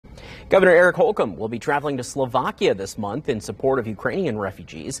Governor Eric Holcomb will be traveling to Slovakia this month in support of Ukrainian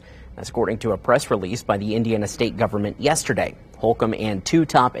refugees. That's according to a press release by the Indiana state government yesterday. Holcomb and two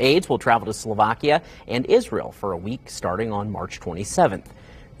top aides will travel to Slovakia and Israel for a week starting on March 27th.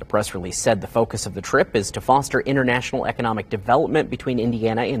 The press release said the focus of the trip is to foster international economic development between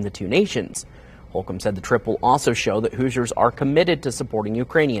Indiana and the two nations. Holcomb said the trip will also show that Hoosiers are committed to supporting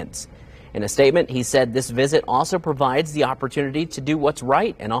Ukrainians. In a statement, he said this visit also provides the opportunity to do what's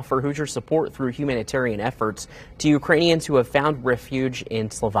right and offer Hoosier support through humanitarian efforts to Ukrainians who have found refuge in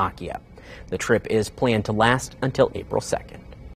Slovakia. The trip is planned to last until April 2nd.